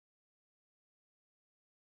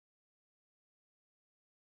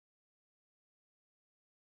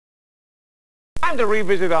Time to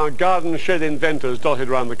revisit our garden shed inventors dotted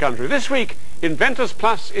around the country. This week, Inventors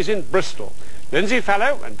Plus is in Bristol. Lindsey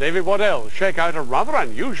Fallow and David Wardell shake out a rather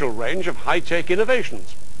unusual range of high-tech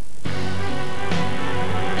innovations.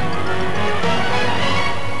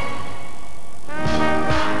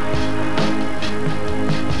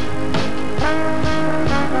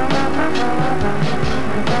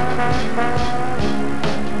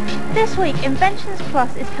 This week, Inventions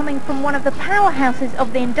Plus is coming from one of the powerhouses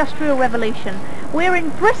of the Industrial Revolution. We're in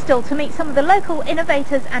Bristol to meet some of the local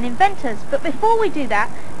innovators and inventors, but before we do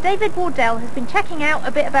that, David Wardell has been checking out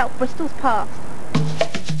a bit about Bristol's past.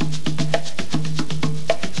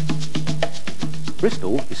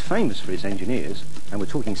 Bristol is famous for its engineers, and we're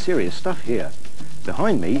talking serious stuff here.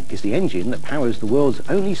 Behind me is the engine that powers the world's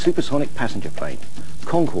only supersonic passenger plane,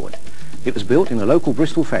 Concorde. It was built in a local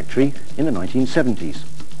Bristol factory in the 1970s.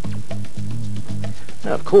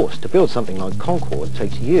 Now, of course, to build something like Concorde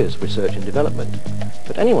takes years of research and development,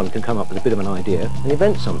 but anyone can come up with a bit of an idea and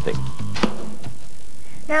invent something.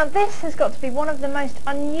 Now, this has got to be one of the most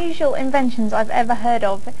unusual inventions I've ever heard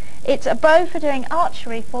of. It's a bow for doing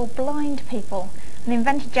archery for blind people. And the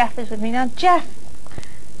inventor Jeff is with me. Now, Jeff,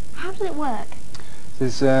 how does it work?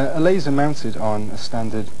 There's a laser mounted on a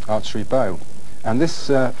standard archery bow, and this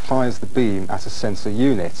fires the beam at a sensor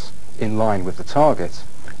unit in line with the target.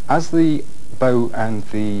 As the bow and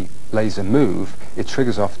the laser move, it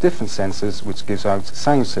triggers off different sensors which gives out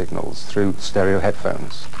sound signals through stereo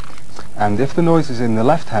headphones. And if the noise is in the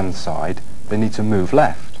left hand side, they need to move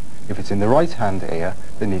left. If it's in the right hand ear,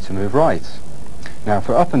 they need to move right. Now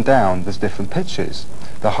for up and down, there's different pitches.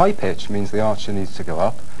 The high pitch means the archer needs to go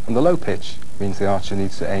up, and the low pitch means the archer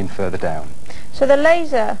needs to aim further down. So the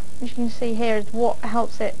laser, as you can see here, is what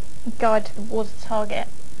helps it guide towards the target.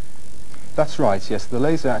 That's right, yes. The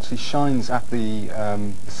laser actually shines at the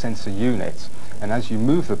sensor unit, and as you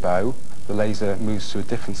move the bow, the laser moves to a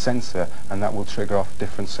different sensor, and that will trigger off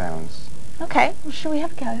different sounds. Okay, well, shall we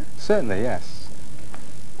have a go? Certainly, yes.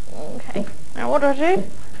 Okay, now what do I do?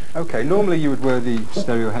 Okay, normally you would wear the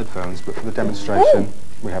stereo headphones, but for the demonstration,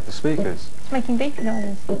 we have the speakers. It's making beeping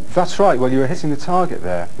noises. That's right, well, you were hitting the target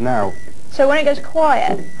there. Now, so when it goes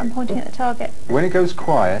quiet, I'm pointing at the target. when it goes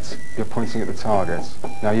quiet, you're pointing at the target.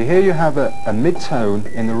 Now you have a mid-tone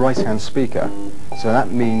in the right-hand speaker, so that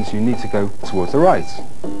means you need to go towards the right.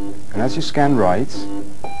 And as you scan right,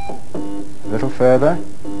 a little further,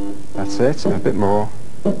 that's it, and a bit more.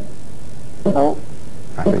 Oh.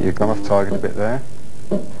 I think you've gone off target a bit there.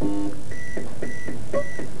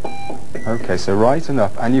 Okay, so right and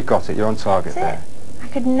up, and you've got it, you're on target there. I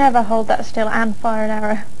could never hold that still and fire an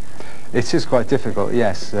arrow. It is quite difficult,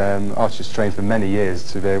 yes. Archers train for many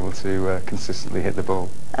years to be able to consistently hit the ball.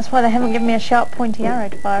 That's why they haven't given me a sharp pointy arrow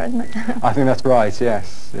to fire, isn't it? I think that's right,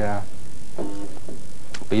 yes, yeah.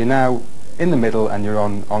 But you're now in the middle and you're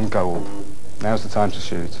on gold. Now's the time to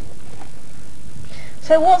shoot.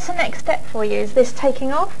 So what's the next step for you? Is this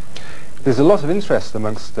taking off? There's a lot of interest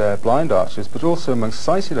amongst blind archers, but also amongst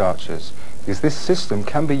sighted archers, because this system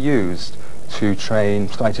can be used to train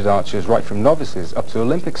sighted archers right from novices up to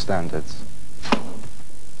Olympic standards.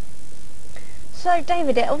 So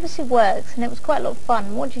David, it obviously works and it was quite a lot of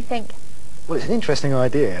fun. What do you think? Well, it's an interesting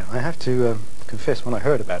idea. I have to confess, when I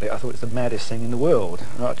heard about it, I thought it's the maddest thing in the world,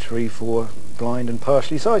 archery for blind and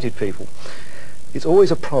partially sighted people. It's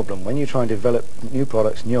always a problem when you try and develop new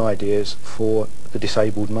products, new ideas for the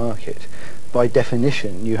disabled market. By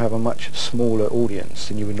definition, you have a much smaller audience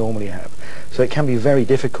than you would normally have. So it can be very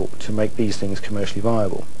difficult to make these things commercially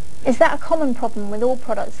viable. Is that a common problem with all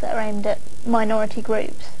products that are aimed at minority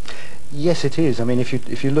groups? Yes, it is. I mean, if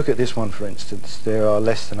you look at this one, for instance, there are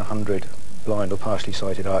less than 100 blind or partially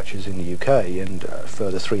sighted archers in the UK and a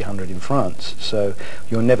further 300 in France. So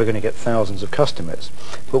you're never going to get thousands of customers.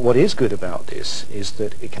 But what is good about this is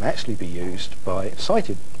that it can actually be used by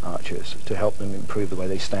sighted archers to help them improve the way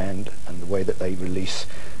they stand and the way that they release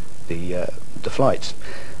the flights.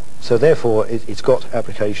 So therefore it's got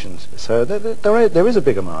applications. So there is a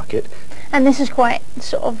bigger market. And this is quite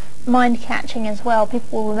sort of mind-catching as well.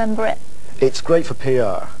 People will remember it. It's great for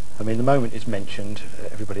PR. I mean, the moment it's mentioned,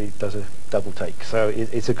 everybody does a double take. So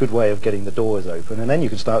it's a good way of getting the doors open, and then you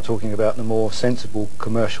can start talking about the more sensible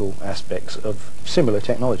commercial aspects of similar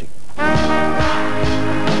technology.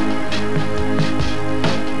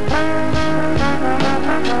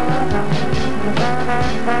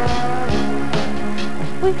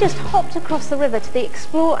 We've just hopped across the river to the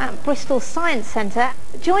Explore at Bristol Science Centre.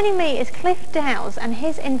 Joining me is Cliff Dowes and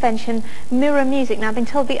his invention, Mirror Music. Now, I've been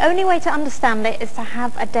told the only way to understand it is to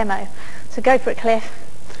have a demo. So go for it, Cliff.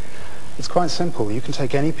 It's quite simple. You can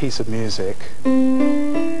take any piece of music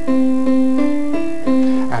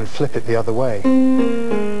and and flip it the other way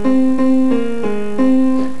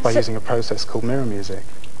by using a process called mirror music.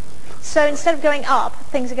 So instead of going up,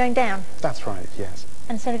 things are going down? That's right, yes.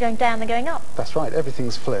 And instead of going down, they're going up? That's right,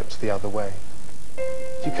 everything's flipped the other way.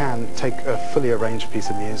 You can take a fully arranged piece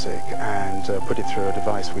of music and put it through a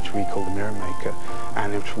device which we call the mirror maker,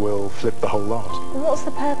 and it will flip the whole lot. And what's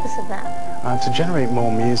the purpose of that? To generate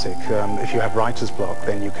more music, if you have writer's block,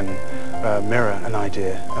 then you can mirror an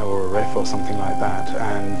idea or a riff or something like that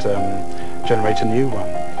and generate a new one.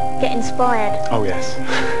 Get inspired? Oh yes.